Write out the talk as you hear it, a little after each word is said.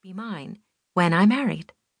be mine when I'm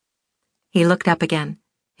married." He looked up again,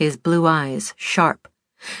 his blue eyes sharp.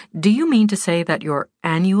 "Do you mean to say that your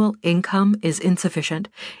annual income is insufficient?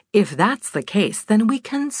 If that's the case, then we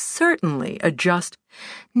can certainly adjust—"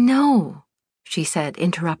 "No," she said,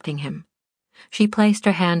 interrupting him. She placed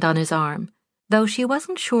her hand on his arm, though she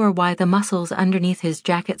wasn't sure why the muscles underneath his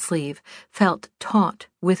jacket sleeve felt taut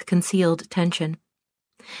with concealed tension.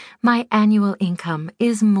 "My annual income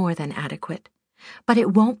is more than adequate, but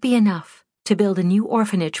it won't be enough to build a new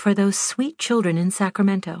orphanage for those sweet children in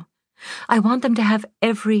Sacramento. I want them to have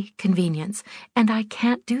every convenience, and I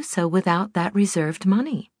can't do so without that reserved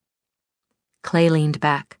money." Clay leaned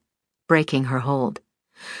back, breaking her hold.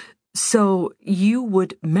 "So you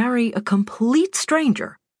would marry a complete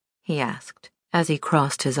stranger?" he asked, as he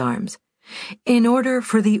crossed his arms, "in order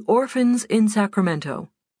for the orphans in Sacramento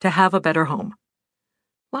to have a better home?"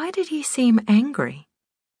 Why did he seem angry?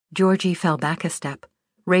 Georgie fell back a step,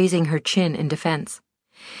 raising her chin in defense.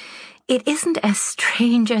 "It isn't as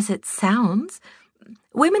strange as it sounds.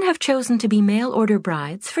 Women have chosen to be mail-order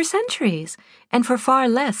brides for centuries, and for far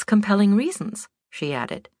less compelling reasons," she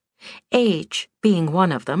added. "Age being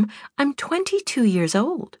one of them. I'm 22 years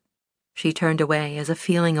old." She turned away as a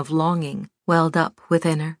feeling of longing welled up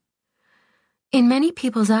within her. "In many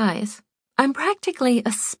people's eyes, I'm practically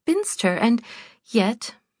a spinster, and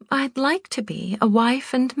yet I'd like to be a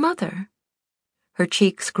wife and mother." Her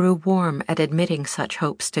cheeks grew warm at admitting such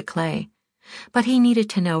hopes to Clay, but he needed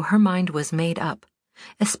to know her mind was made up,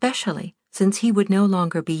 especially since he would no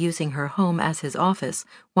longer be using her home as his office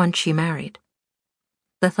once she married.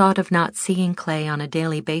 The thought of not seeing Clay on a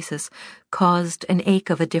daily basis caused an ache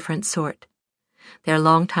of a different sort. Their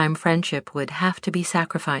long-time friendship would have to be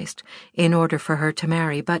sacrificed in order for her to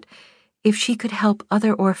marry, but if she could help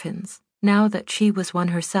other orphans, now that she was one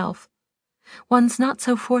herself, one's not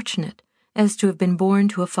so fortunate as to have been born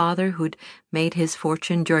to a father who'd made his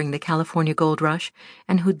fortune during the California gold rush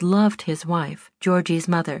and who'd loved his wife, Georgie's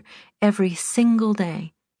mother, every single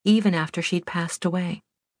day, even after she'd passed away.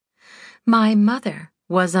 "My mother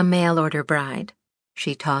was a mail-order bride,"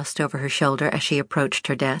 she tossed over her shoulder as she approached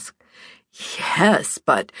her desk. "Yes,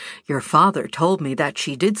 but your father told me that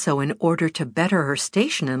she did so in order to better her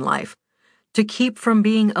station in life, to keep from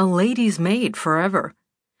being a lady's maid forever."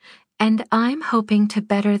 "And I'm hoping to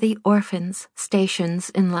better the orphans' stations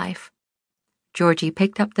in life." Georgie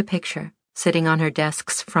picked up the picture, sitting on her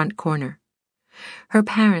desk's front corner. Her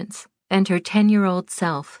parents and her 10-year-old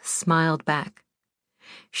self smiled back.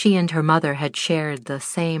 She and her mother had shared the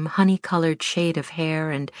same honey-colored shade of hair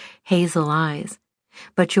and hazel eyes,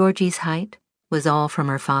 but Georgie's height was all from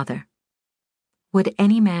her father. Would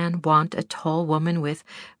any man want a tall woman with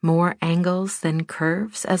more angles than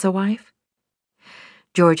curves as a wife?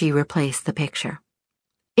 Georgie replaced the picture.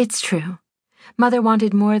 "It's true. Mother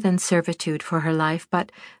wanted more than servitude for her life,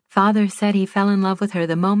 but Father said he fell in love with her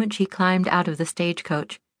the moment she climbed out of the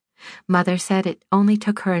stagecoach. Mother said it only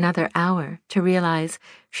took her another hour to realize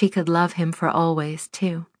she could love him for always,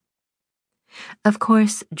 too." Of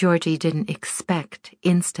course, Georgie didn't expect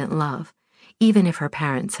instant love, even if her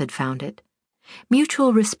parents had found it.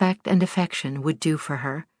 Mutual respect and affection would do for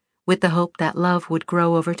her, with the hope that love would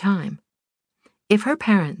grow over time. If her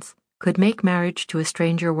parents could make marriage to a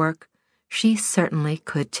stranger work, she certainly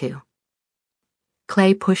could too.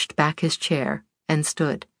 Clay pushed back his chair and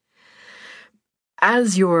stood.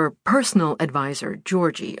 "As your personal advisor,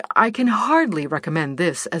 Georgie, I can hardly recommend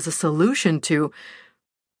this as a solution to—"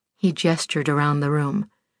 He gestured around the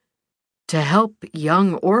room. "To help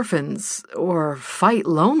young orphans or fight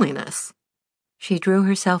loneliness." She drew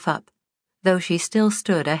herself up, though she still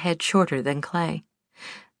stood a head shorter than Clay.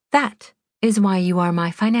 "That is why you are my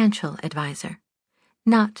financial advisor,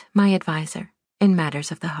 not my advisor in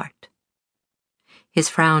matters of the heart." His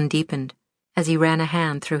frown deepened as he ran a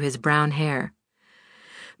hand through his brown hair.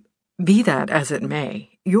 "Be that as it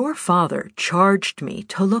may, your father charged me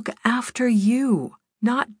to look after you,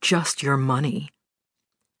 not just your money."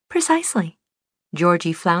 "Precisely."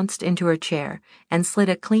 Georgie flounced into her chair and slid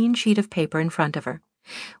a clean sheet of paper in front of her.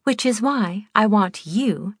 "Which is why I want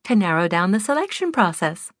you to narrow down the selection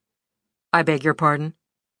process." "I beg your pardon?"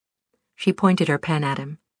 She pointed her pen at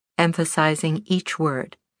him, emphasizing each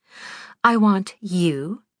word. "I want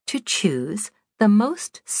you to choose the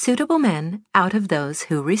most suitable men out of those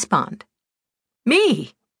who respond."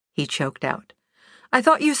 "Me?" he choked out. "I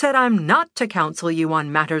thought you said I'm not to counsel you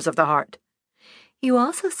on matters of the heart." "You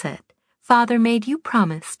also said Father made you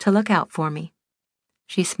promise to look out for me."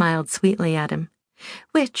 She smiled sweetly at him.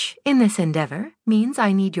 "Which, in this endeavor, means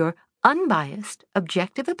I need your unbiased,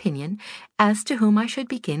 objective opinion as to whom I should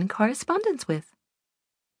begin correspondence with."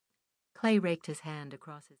 Clay raked his hand across his